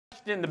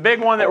question, the big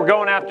one that we're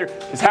going after,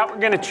 is how we're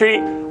going to treat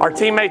our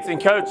teammates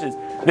and coaches.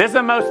 This is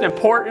the most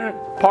important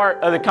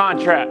part of the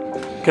contract,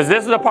 because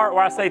this is the part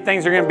where I say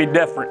things are going to be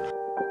different.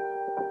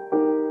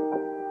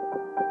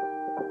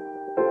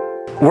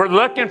 We're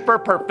looking for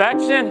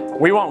perfection.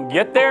 We won't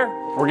get there.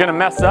 We're going to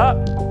mess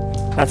up.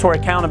 That's where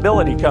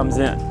accountability comes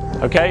in.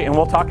 Okay, and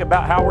we'll talk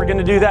about how we're going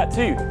to do that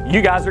too.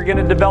 You guys are going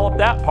to develop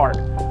that part.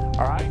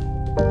 All right.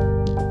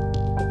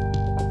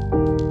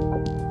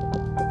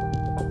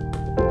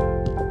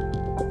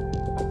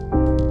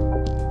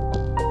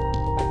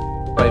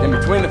 But in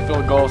between the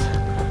field goals,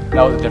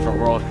 that was a different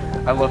world.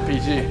 I love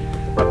PG.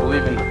 I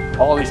believe in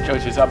all these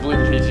coaches. I believe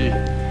in PG.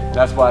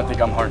 That's why I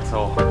think I'm heart and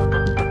soul.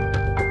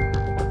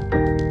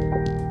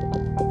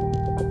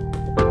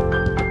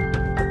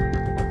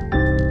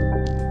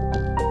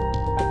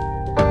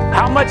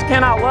 How much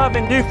can I love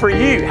and do for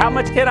you? How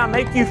much can I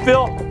make you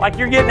feel like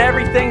you're getting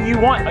everything you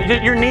want?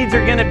 Your needs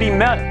are going to be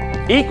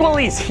met.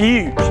 Equally is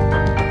huge,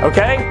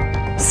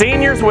 okay?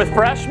 Seniors with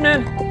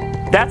freshmen,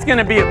 that's going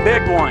to be a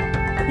big one.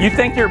 You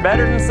think you're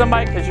better than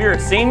somebody because you're a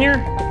senior?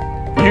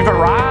 You've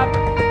arrived?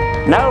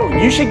 No,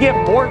 you should get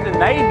more than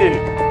they do.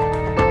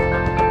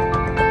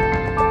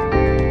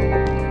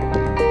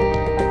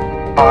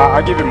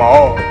 I give it my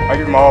all. I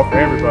give it my all for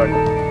everybody.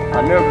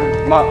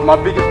 My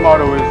biggest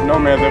motto is no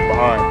man left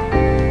behind.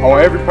 I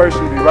want every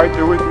person to be right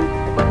there with me,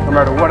 no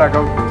matter what I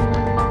go through.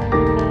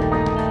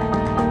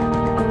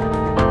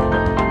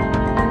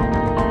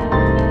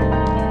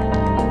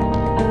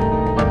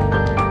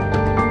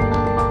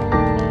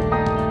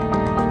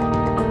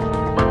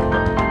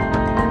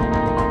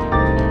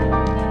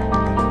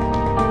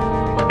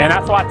 And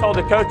that's why I told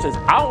the coaches,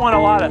 I don't want a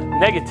lot of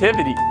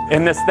negativity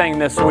in this thing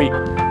this week.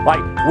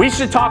 Like, we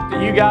should talk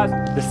to you guys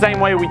the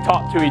same way we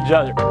talk to each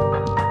other.